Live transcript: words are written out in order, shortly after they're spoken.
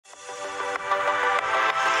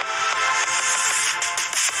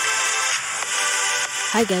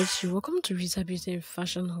Hi guys, welcome to Riza Beauty and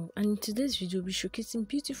Fashion Hall, and in today's video we'll be showcasing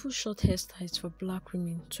beautiful short hairstyles for black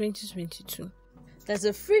women 2022. There's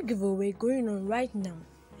a free giveaway going on right now,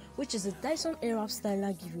 which is a DYSON AIRWRAP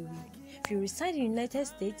styler giveaway. If you reside in the United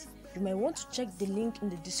States, you might want to check the link in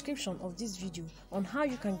the description of this video on how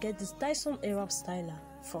you can get this DYSON AIRWRAP styler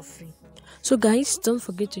for free. So guys, don't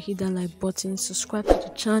forget to hit that like button, subscribe to the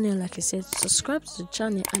channel, like I said, subscribe to the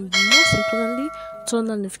channel, and most importantly, turn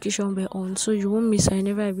the notification bell on so you won't miss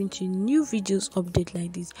whenever I bring to you new videos update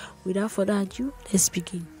like this. Without further ado, let's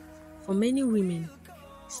begin. For many women,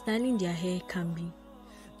 styling their hair can be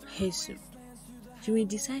hassle. You may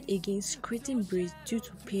decide against creating braids due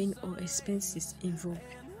to pain or expenses involved.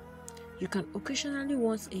 You can occasionally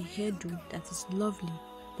want a hairdo that is lovely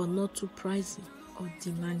but not too pricey or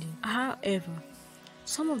demanding. However,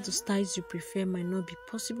 some of the styles you prefer might not be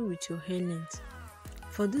possible with your hair length.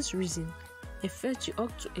 For this reason, I felt you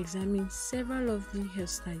ought to examine several lovely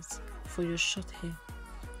hairstyles for your short hair.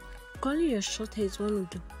 Curling your short hair is one of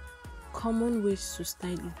the common ways to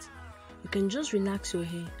style it. You can just relax your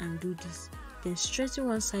hair and do this, then straighten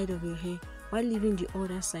one side of your hair while leaving the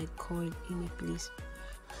other side coiled in a place.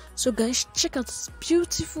 So guys, check out these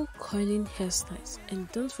beautiful coiling hairstyles, and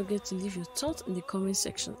don't forget to leave your thoughts in the comment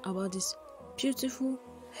section about these beautiful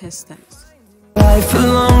hairstyles. Life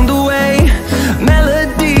along the way,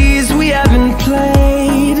 melodies we haven't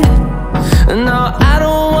played. No, I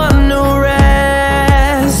don't want no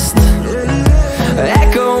rest.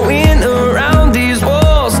 Echoing around these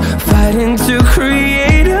walls, fighting to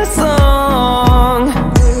create a song.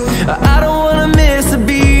 I don't wanna miss a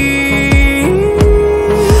beat.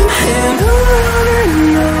 And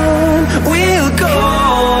on we'll go,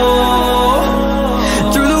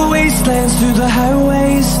 through the wastelands, through the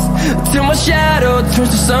highways, till my shadow turns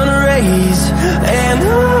to sun rays. And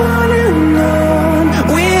on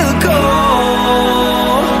we'll go,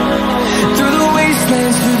 through the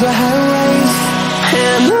wastelands, through the highways,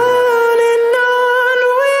 and on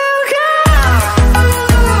we'll go.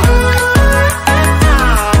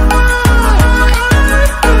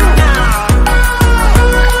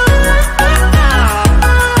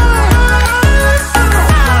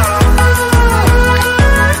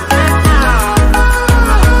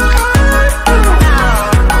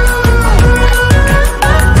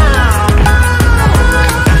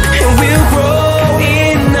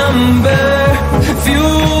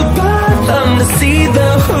 See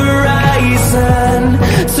the horizon,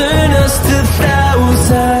 turn us to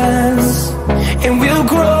thousands, and we'll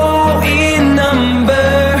grow in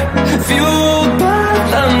number, fueled by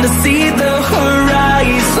them to see the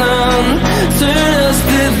horizon, turn us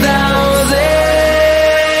to thousands,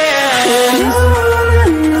 and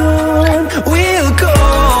on we'll go,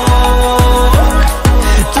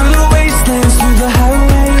 through the wastelands, through the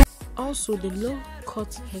highway. Also, the low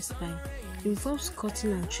cut hairstyle involves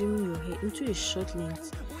cutting and trimming your hair into a short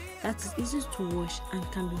length that is easy to wash and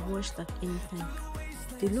can be washed at any time.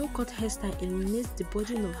 The low cut hairstyle eliminates the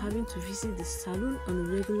burden of having to visit the salon on a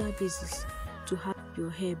regular basis to have your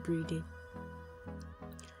hair braided.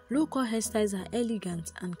 Low cut hairstyles are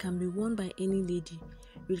elegant and can be worn by any lady,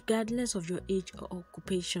 regardless of your age or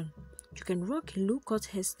occupation. You can rock a low cut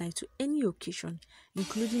hairstyle to any occasion,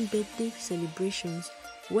 including birthday celebrations,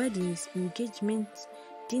 weddings, engagements,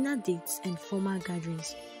 dinner dates, and formal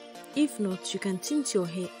gatherings. If not, you can tint your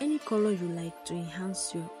hair any color you like to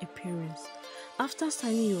enhance your appearance. After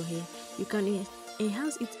styling your hair, you can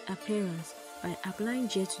enhance its appearance by applying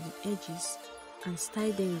gel to the edges and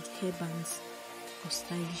style them with hairbands or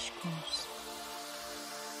stylish curls.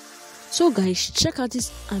 So guys, check out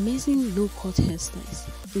these amazing low cut hairstyles,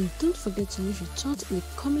 and don't forget to leave your thoughts in the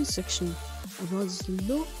comment section about these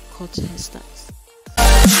low cut hairstyles.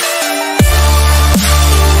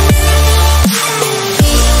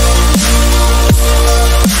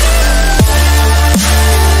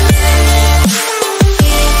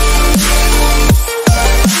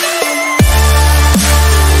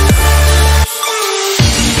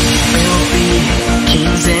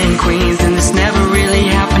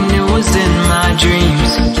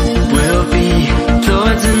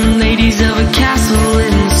 Of a castle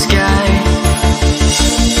in the sky,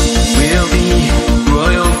 we'll be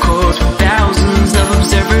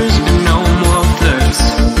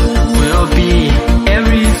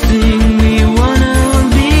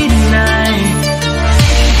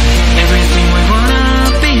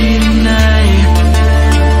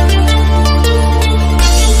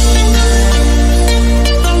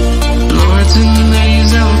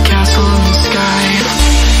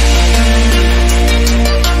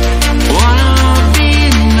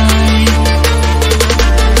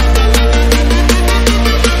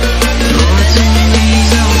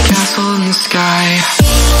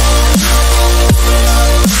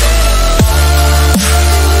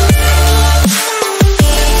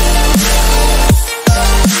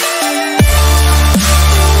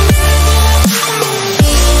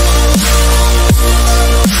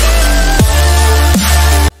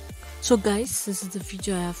So guys, this is the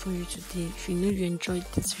video I have for you today. If you know you enjoyed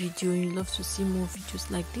this video and you love to see more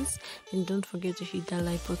videos like this, then don't forget to hit that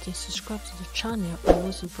like button, subscribe to the channel, and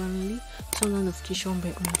most importantly, turn on notification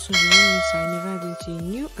bell on so you won't miss out whenever I bring to you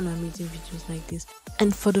new and amazing videos like this.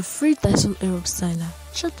 And for the free DYSON AIRWRAP styler,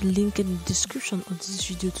 check the link in the description of this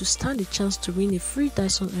video to stand a chance to win a free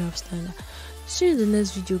DYSON AIRWRAP styler. See you in the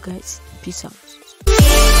next video guys. Peace out.